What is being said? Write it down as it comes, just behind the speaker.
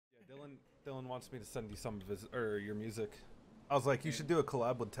Dylan wants me to send you some of his or your music. I was like, you should do a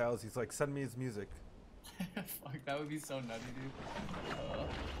collab with Tails. He's like, send me his music. Fuck, that would be so nutty, dude.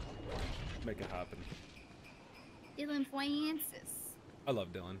 Make it happen. Dylan Francis. I love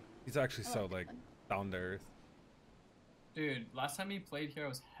Dylan. He's actually so like down to earth. Dude, last time he played here, I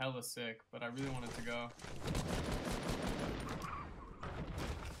was hella sick, but I really wanted to go. Oh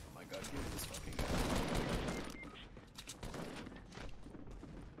my god, give me this fucking guy.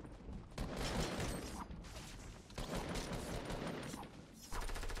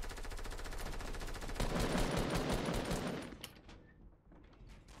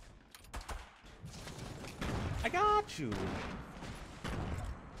 I got you.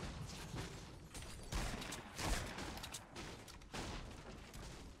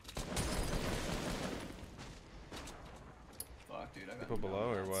 Fuck, dude, I got People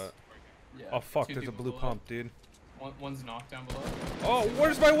below or what? Yeah. Oh fuck, Two there's a people blue below. pump, dude. One's knocked down below. Oh,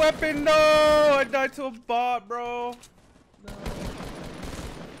 where's my weapon? No, I died to a bot, bro. No.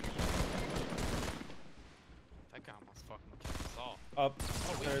 That guy almost fucking killed us all. Up.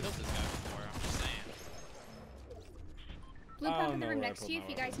 Oh, we There's- killed this guy before, I'm just saying. Blue I pump don't in the know room where I next put to you my if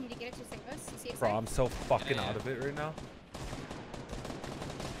you guys need to get it to save us. You see it? Bro, I'm so fucking Yeah. out of it right now.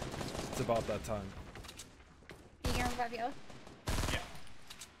 It's about that time. You gonna revive Yelo? Yeah.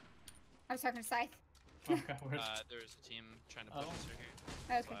 I was talking to Scythe. Oh god, where's... There was a team trying to push Oh. us right here.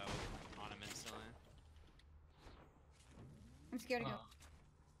 Okay. So I was on him instantly. I'm scared to go.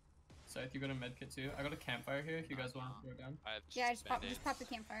 Scythe, you got a medkit too? I got a campfire here if you guys want to throw it down. I have Yeah, just pop Band-Aids. the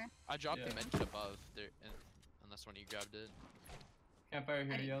campfire. I dropped Yeah. the medkit above there, unless one of you grabbed it. Campfire I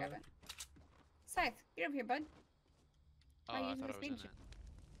here, didn't Yellow. grab it. Scythe, get over here, bud. Oh, Why are you I using thought this I was in leadership? it.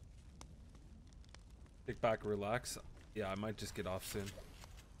 Kick back, relax. Yeah, I might just get off soon.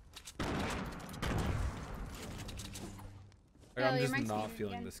 Like, I'm Yellow, your just mic's not muted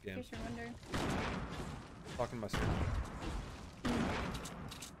feeling again, this game. in case you're wondering. Talking to my screen.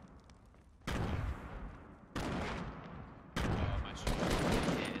 Oh, my shit.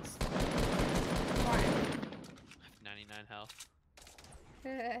 It's Why? 99 health.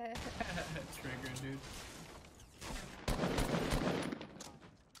 Trigger, dude.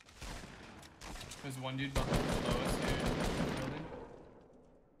 There's one dude below us here in the building.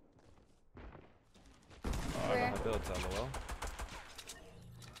 Oh, I Where? got my builds out well.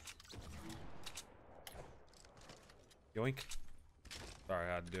 Yoink. Sorry,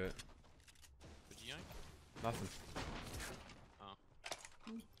 I had to do it. Would you yank? Nothing. Oh.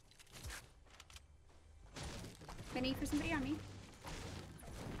 Mini for somebody on me.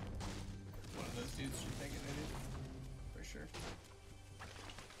 One of those dudes should take it, maybe. For sure.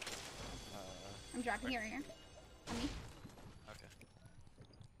 I'm dropping here, right here. On me. Okay.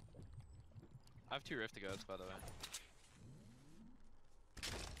 I have 2 rift to go, by the way.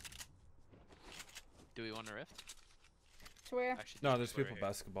 Do we want a rift? To where? Actually, No, there's right people here.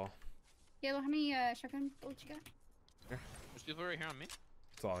 basketball. Yellow, how many shotgun bullets you got? There's people right here on me.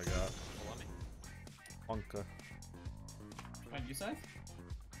 That's all I got. Below me. Honka. On you, Scythe?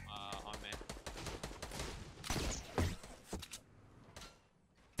 On me.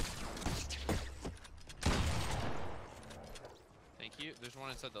 Thank you. There's one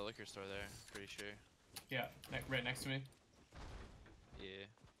inside the liquor store there, pretty sure. Yeah, right next to me. Yeah.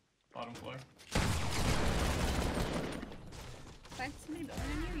 Bottom floor. Scythe, somebody building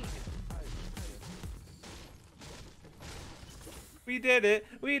on you? We did it!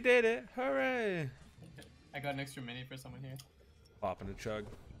 We did it! Hooray! I got an extra mini for someone here. Popping a chug.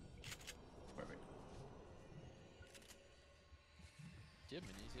 Perfect. Do you have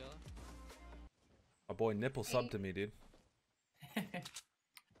minis, Yellow? My boy Nipple subbed to me, dude.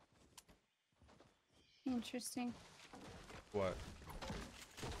 Interesting. What?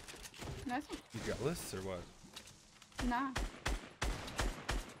 Nothing. You jealous or what? Nah.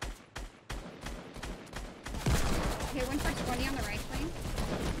 Okay, one for 20 on the right lane.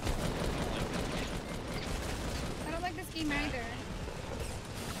 I don't like this game either.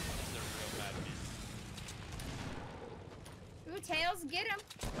 It's a real bad game. Ooh, Tails, get him!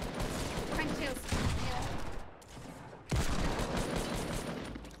 Behind you, Tails. Yeah.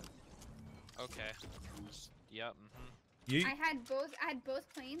 Okay. Yep. You? I had both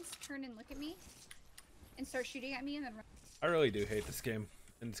planes turn and look at me and start shooting at me and then run. I really do hate this game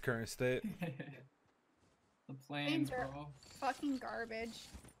in its current state. The planes, Planes are bro. fucking garbage.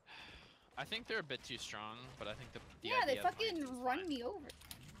 I think they're a bit too strong, but I think the Yeah, they idea of fucking mines is run fine. me over.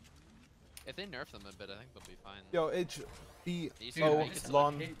 If they nerf them a bit, I think they'll be fine. Yo, H B Dude, O I used to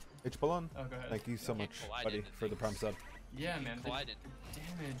Lon hate- H Balon. Oh, go ahead. Thank you so Can't much, collide buddy, into for the prime things. sub. Yeah, man. The Collide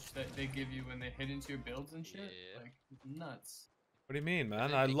damage that they give you when they hit into your builds and shit, Yeah. like nuts. What do you mean,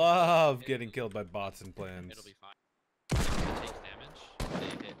 man? They I think- love getting killed by bots and plans. It'll be fine. If it takes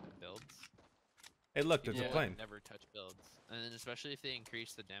damage, they hit builds. Hey, look, there's Yeah. a plane. Never touch builds, and then especially if they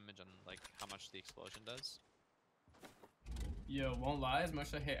increase the damage on like how much the explosion does. Yo, won't lie, as much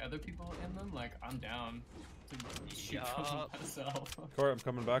as I hate other people in them, like, I'm down to shoot them Yup. myself. Court, I'm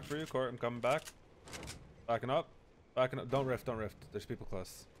coming back for you. Court, I'm coming back. Backing up. Backing up. Don't rift, don't rift. There's people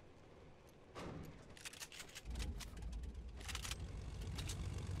close.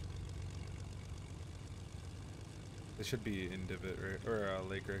 They should be in divot right, or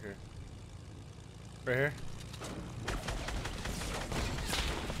lake right here. Right here.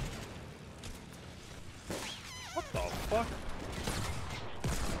 What the fuck?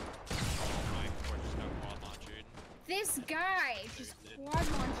 My court just got quad launchered. This guy just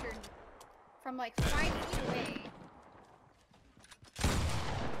quad launched from like 5 feet away.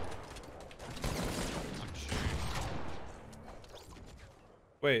 I'm sure.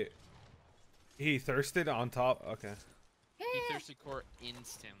 Wait. He thirsted on top? Okay. He Yeah, thirsted court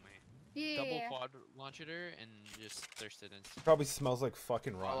instantly. yeah. Double quad launched her and just thirsted instantly. Probably smells like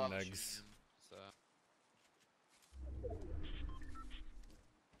fucking While I rotten was eggs. shooting him, so.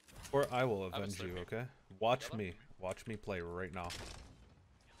 Or I will I was avenge you, sleeping. okay? Watch Yellow? me. Watch me play right now.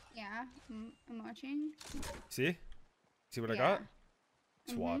 Yeah, I'm watching. See? See what I Yeah. got?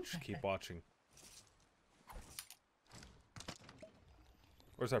 Just Mhm. watch. Keep watching.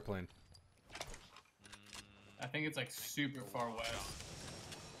 Where's our plane? I think it's like super far west.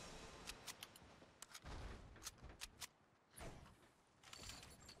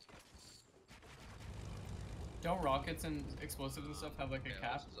 Don't rockets and explosives and stuff have like a Yeah,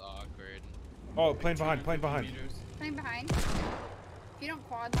 cap? this is awkward. Oh, plane behind, plane 250 behind. meters? Playing behind. If you don't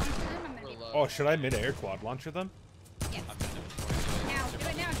quad launch them, I'm We're gonna be. low. Oh, should I mid-air quad launcher them? Yes. I've done it before. Now, do it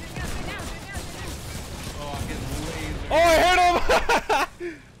now, do it now, do it now, do it now, do it now. Oh, I'm getting laser. Oh, I hit him!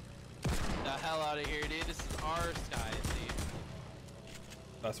 The hell out of here, dude. This is our sky, dude.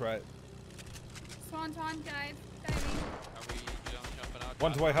 That's right. Swan, dive, diving. Are we jumping out?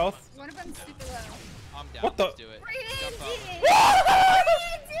 One's Drop white down? health. One of them's super low. I'm down. What the- Let's do it. Brayden Jump did out.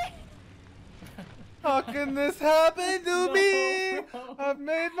 it! How can this happen to me? No. I've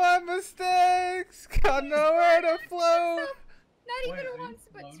made my mistakes. Got nowhere to float. Not Wait, even are you once,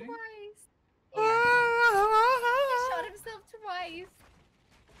 but floating? twice. Oh He shot himself twice.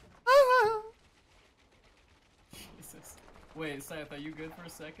 Jesus. Wait, Seth, are you good for a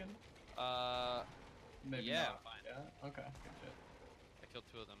second? Maybe Yeah, not. fine. Yeah? Okay, good shit. I killed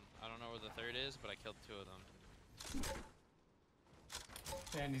 2 of them. I don't know where the third is, but I killed 2 of them.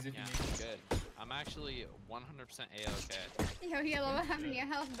 Panties if Yeah, you need. good. I'm actually 100% A-okay. Yo, Yellow, what happened to your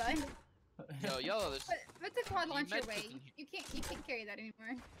health, bud? Yo, Yellow, there's Put the quad You launcher meant away. to- You can't carry that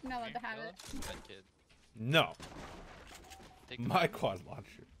anymore. You're not allowed to have Yellow? it. Bad kid. No, Take the my button. quad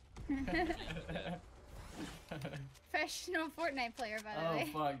launcher. Professional Fortnite player, by the Oh way.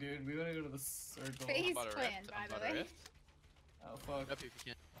 fuck, dude. We gotta go to the circle. Face- I'm about to plan, rift. by I'm the about to way. rift. Oh fuck. Up if you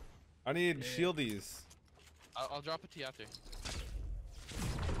can. I need Yeah. shieldies. I'll drop it to you after.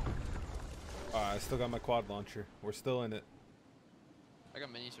 I still got my quad launcher. We're still in it. I got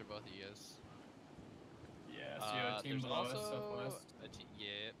minis for both of you guys. Yeah, so you have a team There's below us, also southwest.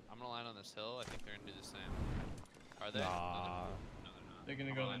 yeah, I'm gonna land on this hill. I think they're gonna do the same. Are they? Nah. No, they're not. They're gonna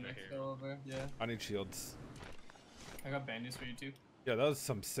I'm go the land right next here. hill over. Yeah. I need shields. I got bandages for you too. Yeah, that was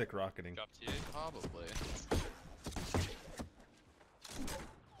some sick rocketing. Drop to you? Probably.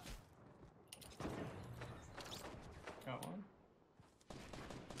 Got one.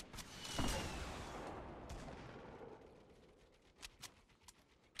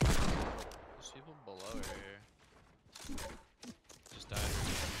 There's people below right here. Just died.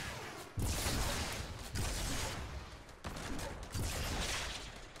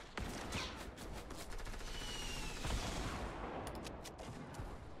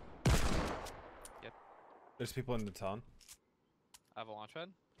 There's people in the town. I have a launch pad.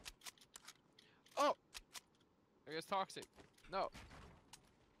 Oh! I guess toxic. No.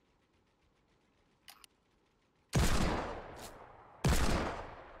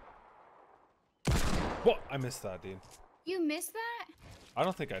 What? I missed that, dude. You missed that? I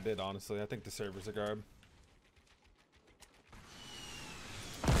don't think I did, honestly. I think the servers are garb.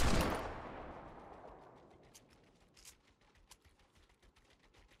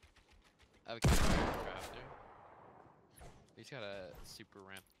 I have a campfire crafter. He's got a super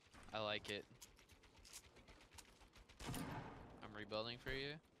ramp. I like it. I'm rebuilding for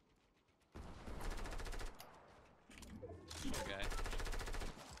you. Okay.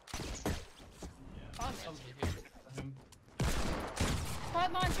 Yeah. Awesome. Him.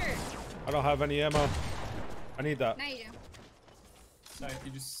 Quad launcher. I don't have any ammo. I need that. Now you do. Sorry,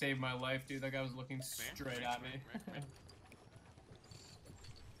 you just saved my life, dude. That guy was looking straight at me.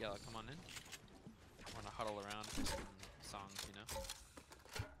 Yellow, come on in. I wanna huddle around for some songs, you know?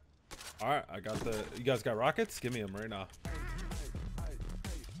 All right, I got the. You guys got rockets? Give me them right now. I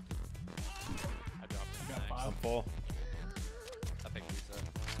dropped You it. got Nice. five? I'm full. I think he's up.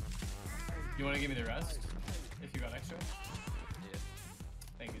 You want to give me the rest? If you got extra? Yeah.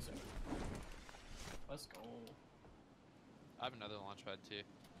 Thank you, sir. Let's go. I have another launch pad too.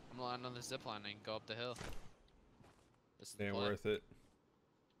 I'm gonna land on the zip line and go up the hill. This is the Ain't play. worth it.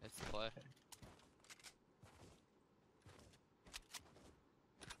 It's the play.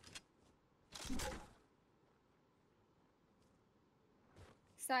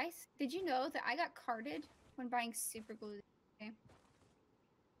 Sice, did you know that I got carded when buying super glue?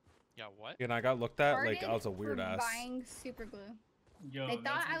 Yeah, what? And I got looked at like Carded I was a weird for ass. buying super glue. Yo, They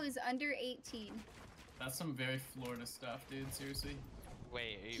thought I some, was under 18. that's some very Florida stuff, dude. Seriously.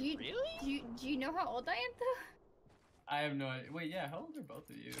 Wait, Do you, really? do you know how old I am though? I have no idea. Wait, yeah, how old are both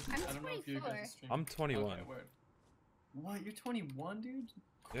of you? I'm I don't know if you're 24. good to stream. I'm 21. Okay, word. What? You're 21, dude?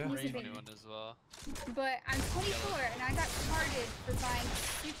 Yeah. He's a Crazy. baby. 21 as well. But I'm 24 and I got carded for buying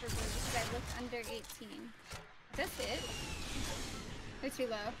super glue because I looked under 18. That's it. They're too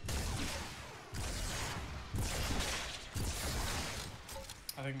low.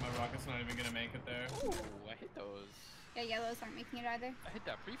 I think my rocket's not even gonna make it there. Ooh, I hit those. Yeah, yellows aren't making it either. I hit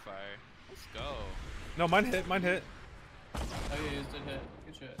that pre-fire. Let's go. No, mine hit. Mine hit. Oh yeah, you did hit.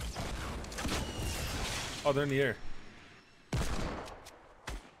 Good shit. Oh, they're in the air.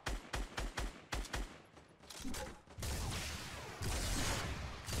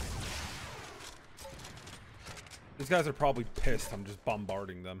 These guys are probably pissed. I'm just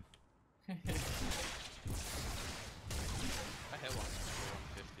bombarding them. I hit one for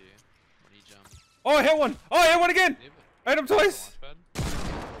 150 when he jumped. Oh, I hit one. Oh, I hit one again. Dave, I hit him twice. launch pad?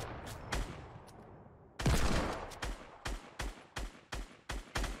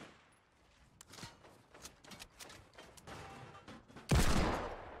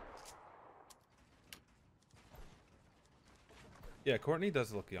 Yeah, Courtney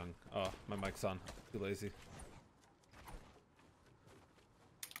does look young. Oh, my mic's on. Too lazy.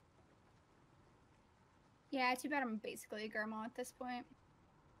 Yeah, too bad I'm basically a grandma at this point.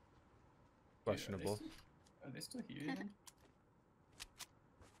 Questionable. Are they still here? Even?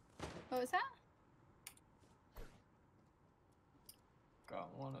 What was that? Got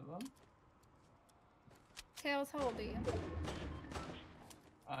one of them. Tails, how old are you?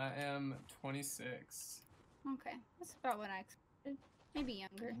 I am 26. Okay, that's about what I expected. Maybe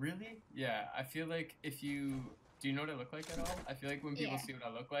younger. Really? Yeah, I feel like if you... Do you know what I look like at all? I feel like when people Yeah. see what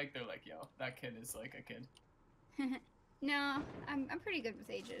I look like, they're like, yo, that kid is like a kid. No, I'm pretty good with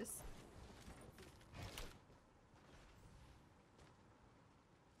ages.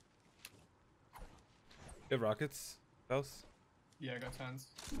 You have rockets, House? Yeah, I got tons.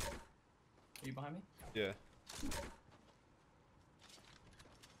 Are you behind me? Yeah.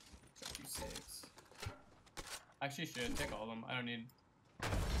 Got you 6. Actually, should take all of them. I don't need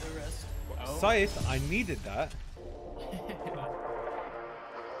the rest. Oh. Scythe, I needed that.